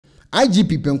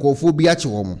IGP penkophobia che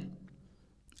wo mo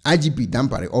IGP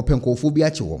dampare o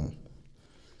penkophobia che wo mo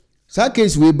sa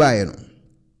case we buy no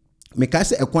me ka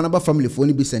se ekwana ba family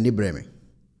phone bi send breme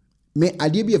me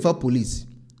ade bi efa police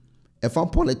efa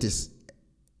politics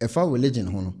efa religion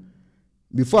ho no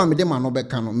before me de ma no be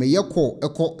ka no me ye call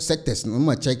eko sectors no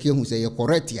ma check hu say ye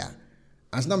correct ya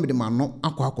as na me de ma no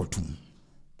akotum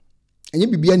enye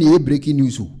bibia na ye breaking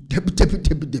news o tepi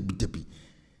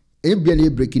enye bibia na ye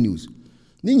breaking news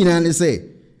ni nyina ne say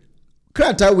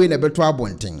krata we na beto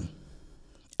abonten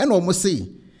ena o mo say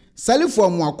Salifu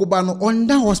Amoako ba no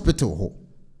under hospital ho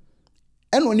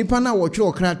ena onipa na wo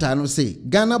twe krata no say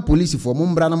Ghana police for mo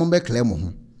mbra na mo be claim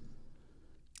ho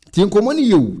tinkomo ni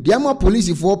yewu de ama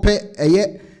police for pe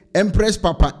eye Empress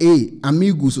Papa A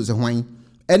amigu so se hwan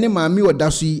ene maami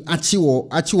odaso yi achi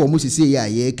wo mo sese ye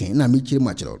aye ken na me kire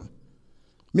ma kire no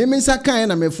me mensa kan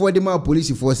na me for de ma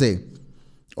police for say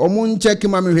omo check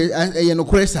ma me eye no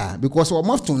kresa because o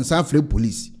must on sa free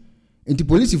police enti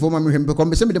police for ma me hwempe ko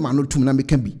me se me de ma no tum na me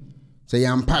ka bi say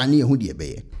ya mpa na ehu de be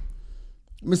ye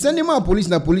me send ma police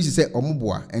na police say omo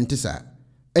boa enti sa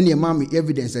ene ma me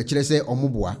evidence a kire say omo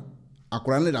boa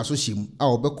akora ne da so hyem a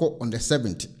obekọ on the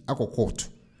 7th akọ court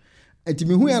enti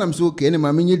me hu ya nam so okay ene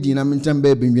ma me nyedi na me ntam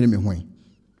ba benwene me hwan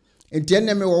enti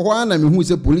ene me wo ho na me hu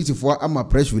say police for ama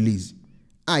press release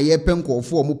a ye penko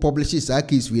for mo publish sa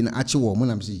case we na ache wo mo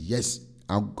nam say yes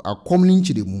a coming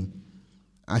nchire mu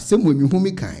asem we me hu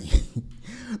me kan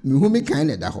me hu me kan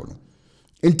na da ho no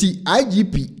enti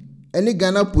IGP ene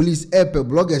Ghana police airpe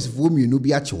bloggers for me no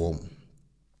bi ache wo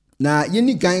na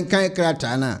yeni kan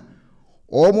krata na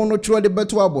omo no tro de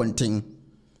beto abonten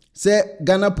se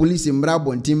Ghana police mbra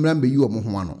abonten mbra meyi omo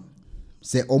ho ano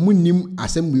se omo nim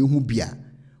asem we hu bia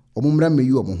omo mbra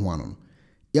meyi omo ho ano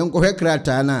yenko hwe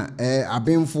krata na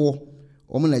abenfo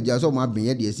omo na jaso omo aben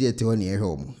ye de ese ete ho ne ehwe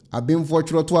omo abenfo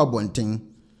tro to abonten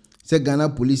se Ghana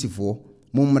police fo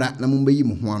mo mbra na mo meyi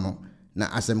mo ho ano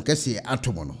na asem kese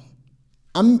atomo no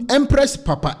Empress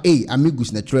Papa A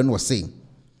amigus na tro no say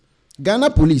Ghana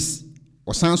police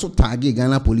osanso tag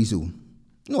Ghana police o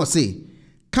no say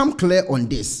come clear on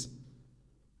this.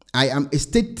 I am a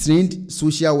state-trained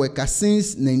social worker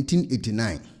since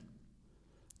 1989.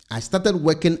 I started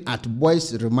working at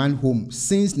Boys Remand Home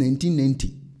since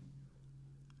 1990.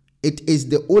 It is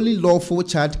the only lawful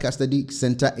child custody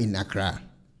center in Accra.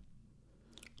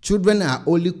 Children are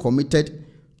only committed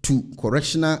to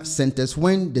correctional centers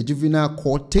when the juvenile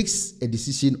court takes a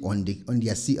decision on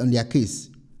their case.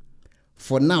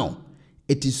 For now,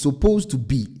 it is supposed to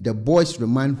be the boys'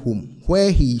 remand home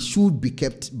where he should be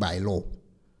kept by law.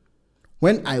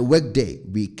 When I worked there,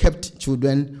 we kept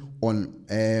children on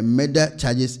murder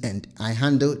charges and I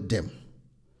handled them.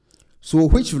 So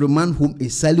which remand home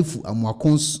is Salifu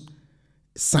Amoako's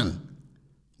son?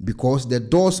 Because the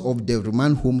doors of the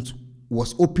remand homes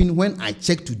was open when I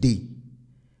checked today.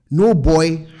 No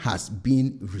boy has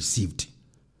been received.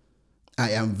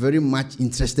 I am very much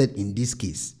interested in this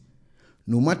case.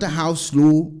 No matter how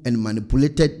slow and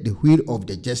manipulated the wheel of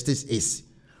the justice is,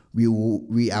 we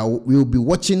will be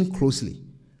watching closely.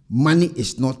 Money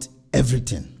is not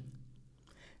everything.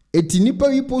 Etinipa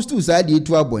we post to side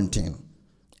to abonten.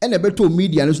 And a better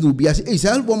media no be as a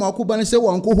Salifu Amoako ban say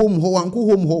wanko home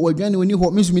ho wadwane oni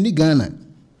ho miss mini Ghana.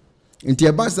 Enti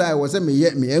abasa was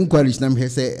me encourage nam he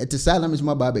say etisala miss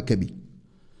ma ba be kabi.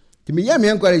 Ti me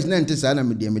encourage na entisala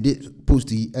me de post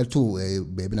to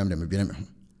baby nam de me bi na me.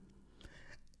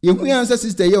 Yehu answer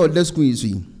sister ye oda school yi so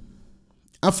yi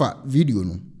afa video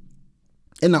no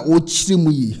ena o chire mu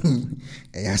yi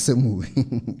asemu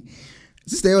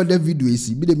sister ye oda video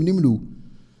esi bi de minim no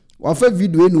wa fa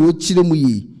video ena o chire mu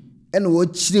yi ena o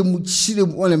chire mu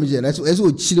wona me je na so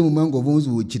o chire mu mango von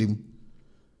so o chire mu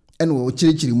ena o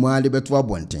chire mu ade beto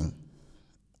abonten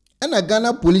ena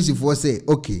Ghana police for say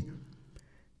okay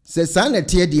say sana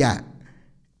tie dia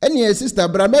ene sister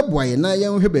bra meboye na ye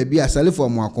hwe ba bia Salifu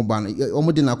Amoako ba no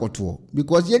omode na koto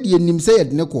because ye de nim say ye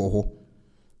de ne ko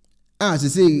ho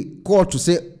say court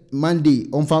say Monday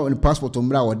on fa passport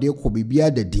omra wo de ko bibia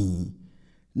da din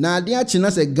na de a china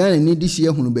say Ghana ni de hye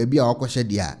hunu ba bia wakɔhye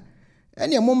de a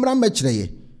ene mommra mɛkyerɛ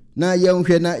ye na ye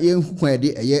hwe na ye hu kwan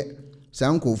de eye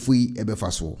sankofu yi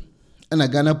ebefa so na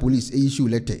Ghana police issue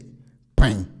letter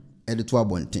pan e to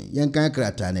abonten ye kan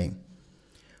krata na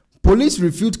police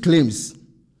refute claims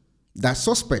that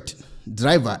suspect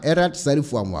driver Erad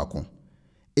Salifu Amoako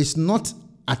is not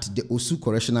at the Osu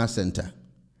Correctional Center.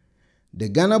 The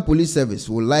Ghana Police Service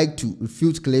would like to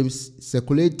refute claims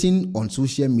circulating on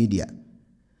social media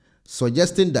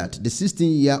suggesting that the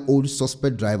 16-year-old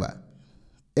suspect driver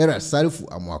Erad Salifu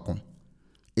Amoako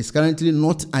is currently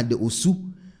not at the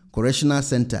Osu Correctional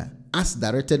Center as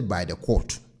directed by the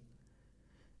court.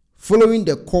 Following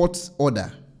the court's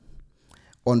order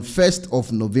on 1st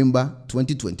of November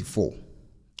 2024,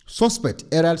 suspect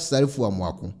Salifu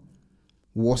Amoako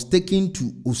was taken to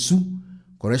Osu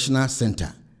Correctional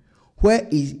Center, where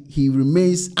he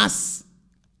remains as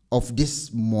of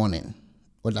this morning.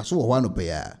 We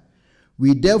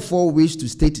therefore wish to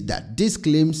state that this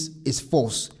claims is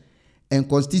false and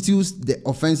constitutes the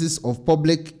offenses of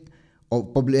publication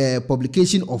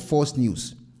of false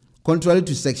news, contrary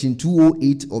to Section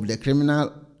 208 of the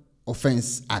Criminal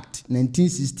Offence Act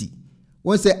 1960.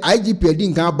 One say IGP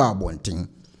didn't come about one thing.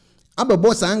 Aba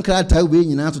boss ankra ta we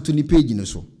nyina to ni page no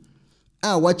so.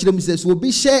 Watch them says will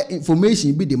be share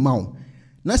information be the mount.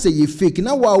 Na say ye fake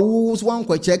na wa wo one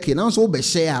kwa check na so be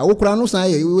share wo kura no san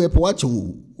ye we po watch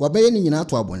wo. Wa be ye nyina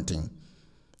to abonten.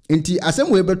 Enti asem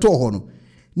we beto ho no.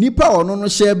 Nipa ono no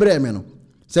share bre me no.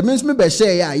 Se mens me be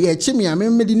share ya ye chi me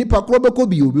me di nipa kro be ko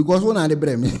bi o because one na de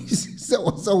bre me. Se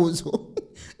so.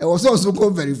 E was also go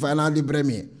verify na de bre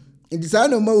me. Enti sa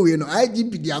no ma we no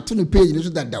IGP di ato no page no so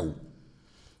that dawo.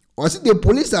 Or see the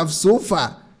police have so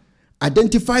far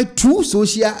identified two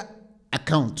social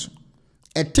accounts.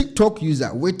 A TikTok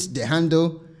user with the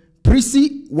handle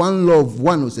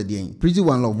Prissy1Love1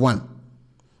 Prissy1Love1,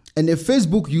 and a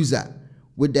Facebook user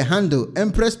with the handle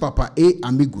Empress Papa A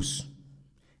Amigos.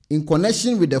 In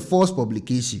connection with the false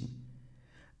publication,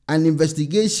 an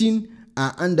investigation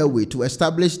are underway to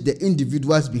establish the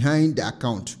individuals behind the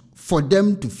account for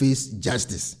them to face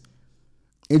justice.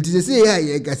 It is say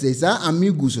yeah say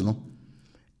Amigos no.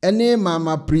 Any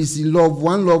Mama Prissy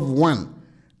Love1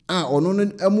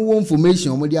 ono emu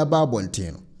information omo dia ba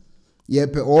bonten no ye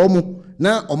pe omo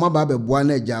na oma ba be boa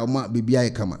na ja oma bibia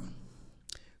kama.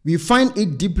 We find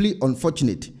it deeply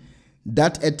unfortunate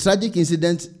that a tragic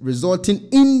incident resulting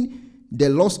in the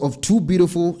loss of two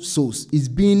beautiful souls is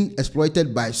being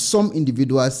exploited by some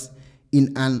individuals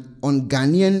in an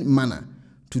un-Ghanaian manner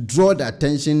to draw the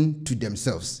attention to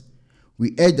themselves.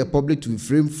 We urge the public to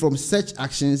refrain from such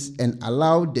actions and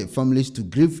allow the families to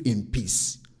grieve in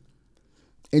peace.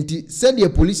 Enti said the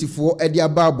police for Edia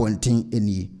Barbontin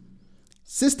eni.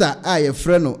 Sister a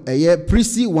friend no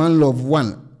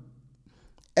Prissy1Love1.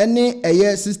 Ene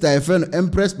a sister a friend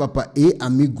Empress Papa A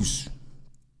Amigos.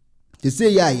 They say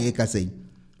ya ye ka say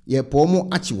ye pomo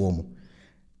achi womo.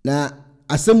 Na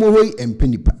asemo hoi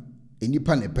empenipa.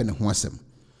 Enipa na epene ho asem.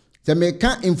 Se me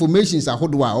ka informations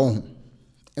ahodo a on.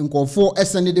 Nkofo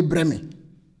esene de breme.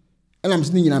 Ena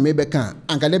msini nyina me beka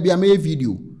anka da bia me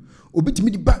video.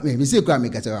 Obitimi di ba me say kura me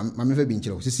ka say ma me fa bi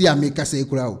nchiro. Sisi ya me ka say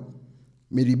kura o.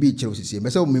 Me di bi nchiro sisi. Me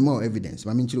say me more evidence.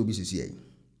 Ma me nchiro bi sisi ya.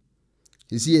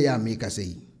 Sisi ya me ka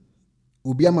say.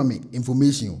 Obi ama me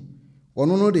information.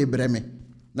 Ono no de breme.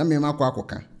 Na me ma kwa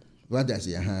akoka. What does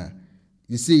ya ha?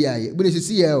 You see ya. But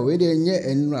sisi ya o e de nye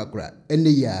enu akura.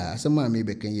 Ene ya asema me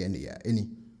be kan ye ene ya. Eni.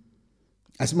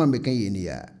 Asema me kan ye ene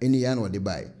ya. Ene ya no de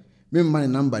buy. Me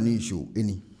man number ni show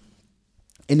eni.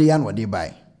 Ene ya no de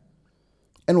buy.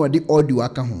 And what the audio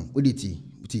aka ho oditi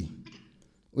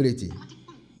udeti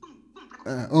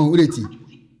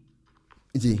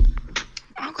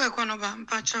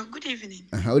good evening.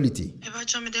 Oditi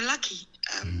I'm the lucky.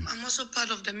 I'm also part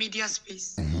of the media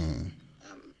space.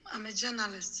 I'm a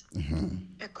journalist,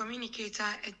 a communicator,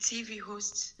 a TV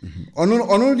host.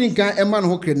 Ono din kan e man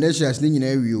ho credentials ni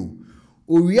nyina wi o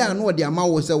wi a no de ama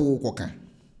wo se wo koka.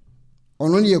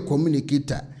 Ono ne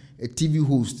communicator, a TV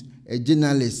host, a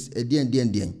journalist, a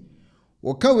dien.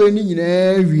 Woka we ni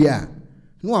nyina wi a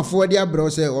no afo de abro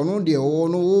se ono de wo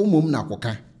no mom na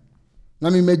koka. Na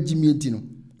me magimi enti no.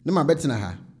 Na ma betena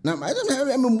ha. Na I don't have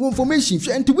information.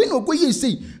 And to win or go ye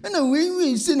say. And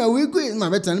we say na we go ma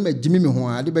betena na magimi me ho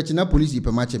a de be na police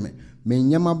pe ma che me. Me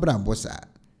nyama bra bossa.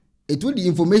 It would the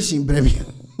information bremi.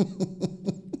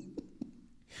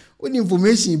 What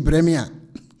information bremi a.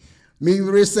 Me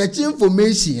research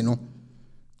information no.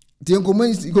 The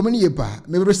information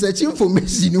me research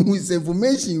information who is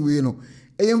information we know.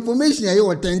 Information are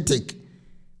authentic.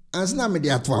 As na me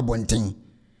dey ato abonten.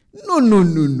 No.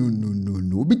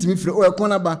 Bitimi frɛ o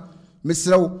ekona ba. Me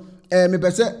srew me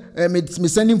pese me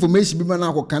send information bi ma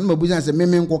na akoka na mabuza se me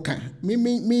nkoka.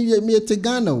 Me te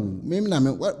Ghana o. Me na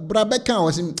me bra beka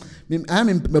o se me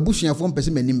mabusuafo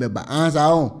mpese manim beba.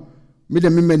 Ansa o. Me de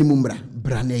me manim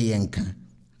bra na yenka.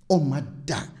 O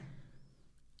mada.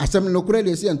 Asem no kura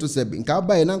de se ento sebi nka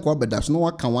ba ye na nka obeda so no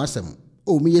waka wasem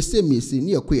o me yese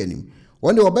ni yakoya nim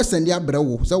wonde obesende abra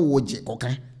wo se wo je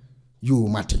koka you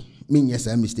mate me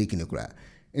nyesa mistake ne kura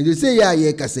and say ya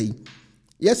ye ka say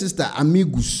yes sister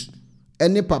Amigos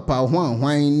ene papa ho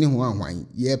anhwan ne ho anhwan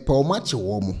ye pa o mache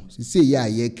wo mo say ya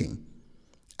ye ken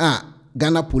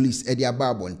Ghana police e dia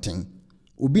ba bonten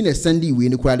obi na sende we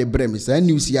ne kura de brem say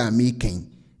news ya me ken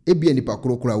ebia nipa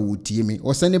krokra wo tie me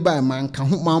o sene ba man ka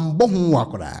ho man bo ho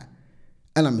wakora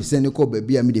ana me sene ko ba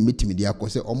bia me de metimi de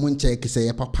akose omo nche kese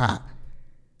ye papa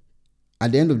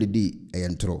at the end of the day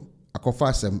ayentro akofa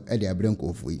asem e de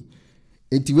abrenkofo yi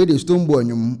enti we de stone boy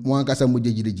nyum mo ankasa mo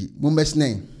jejiriji mo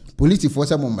mesnen police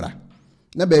force mo mra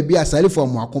na ba bia Salifu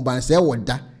Amoako ban se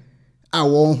woda a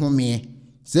wo home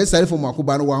se Salifu Amoako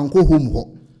ban wo anko home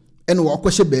ho ene wo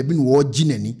akɔhye baabi no wo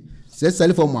ginani se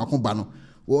Salifu Amoako ban no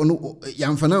wo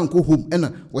yamfana anko home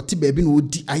ena wote baabi no wo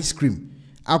di ice cream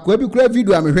akwa bi kura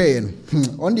video amehweye no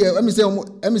on de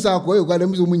emisa akwa yo kwa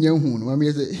dem so munya hu no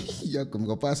mama say yakom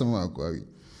ko pass mo akwa wi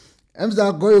emisa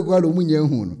akwa yo kwa do munya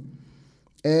hu no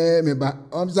me ba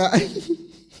omsa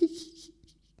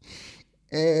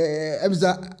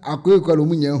emisa akwa yo kwa do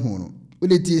munya hu no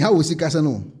ule ti ha wosi kasa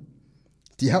no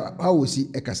ti ha wosi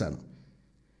ekasa no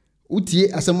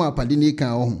utie asema apade ni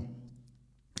kan ho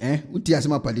utie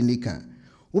asema apade ni kan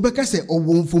wo beka se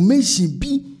owo information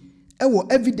bi ewo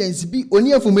evidence bi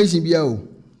oni information bi o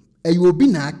eyo obi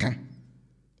na aka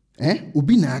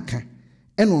obi na aka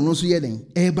eno no so ye den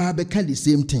ba beka the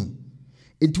same thing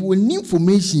it woni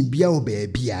information bi o ba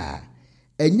bia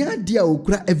enya de a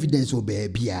okura evidence o ba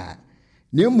bia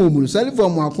na emomuru Salifu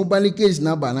Amoako ban case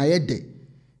na ba na ye de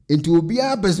enti obi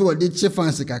a pese wo de che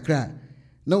fans kakra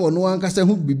na wono ankasa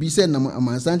hu bibi se na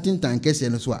amansantin tankese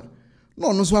no so a na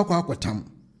ono so akwatam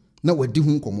na wadi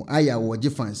hu nkomo aya wo je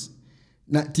fans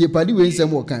na tie padi we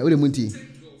nsem wo kan o le munti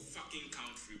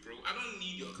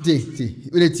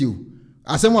o le ti o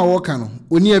asem a wo kan no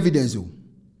oni evidence o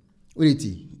le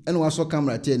ti ene wa so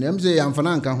camera tie na em say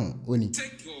yamfana anka ho oni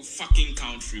take your fucking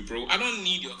country bro I don't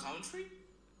need your country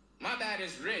my dad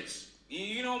is rich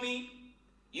you know me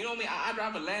I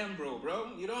drive a Lamb bro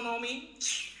you don't know me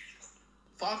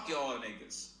fuck y'all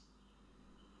niggas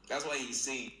that's why he's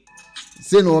saying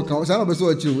say no kan say no be so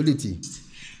achi o le ti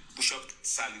Bishop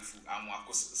Salifu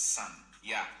Amoako's son.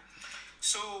 Yeah.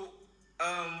 So,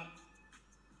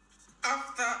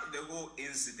 after the whole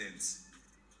incident,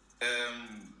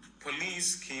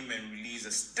 police came and released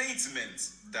a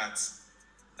statement that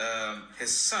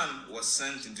his son was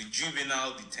sent into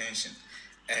juvenile detention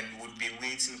and would be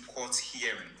waiting court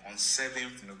hearing on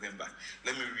 7th November.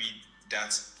 Let me read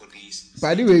that police.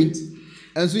 By the way,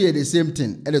 and so you the same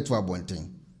thing, and the 12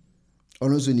 thing.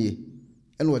 Ono so nie,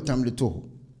 and what time the to.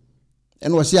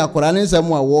 And was ya korane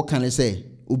nsem a wo kan say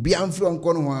obi amfro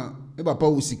nko no ho a me papa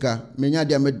wo sika menya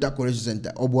dia me decoration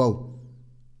center oboa wo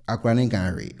akorane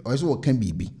kan hwe o so wo kan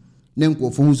bibi ne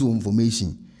nkofo hu so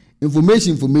information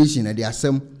na dia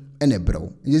asem ene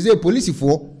brew ye say police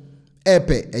fo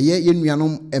epe eye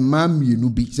yenuanom ema mienu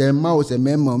bi se ma wo se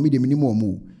mema mi de minimum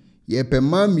omu ye pe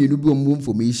ma mienu bi omu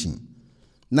information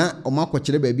na o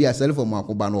makokire ba bi a Salifu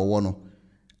Amoako ba no wo no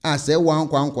a se wan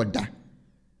kwa ankoda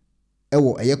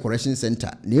ewo eye correction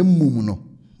center na emum no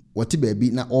wote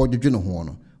baabi na odwedwe no ho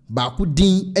no ba ku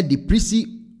din e de prisi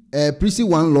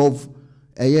one love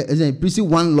eye prisi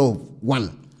one love one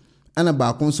ana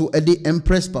ba ku so e de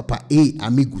Empress Papa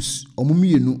Amigos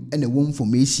omumienu ene wo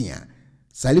information a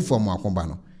Salifu Amoako ba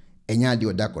no enya de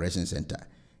oda correction center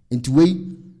nti wei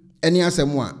ene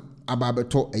asem a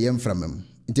ababeto eye mframam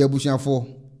nti abusuafo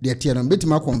de tie no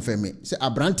betima confirm se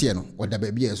abrante no oda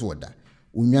baabi e so oda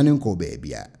onwane nko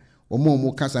baabi a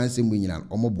omo kasa nsem nyina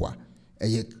omoboa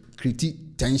eye kriti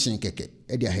tension keke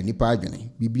e dia hanipa adwene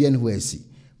bibia ne ho asi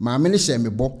maame ne hye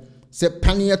mebo se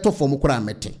pane to fom kora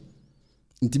mete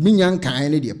nti minya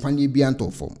nkan ne de pane bia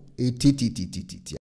ntofom e titi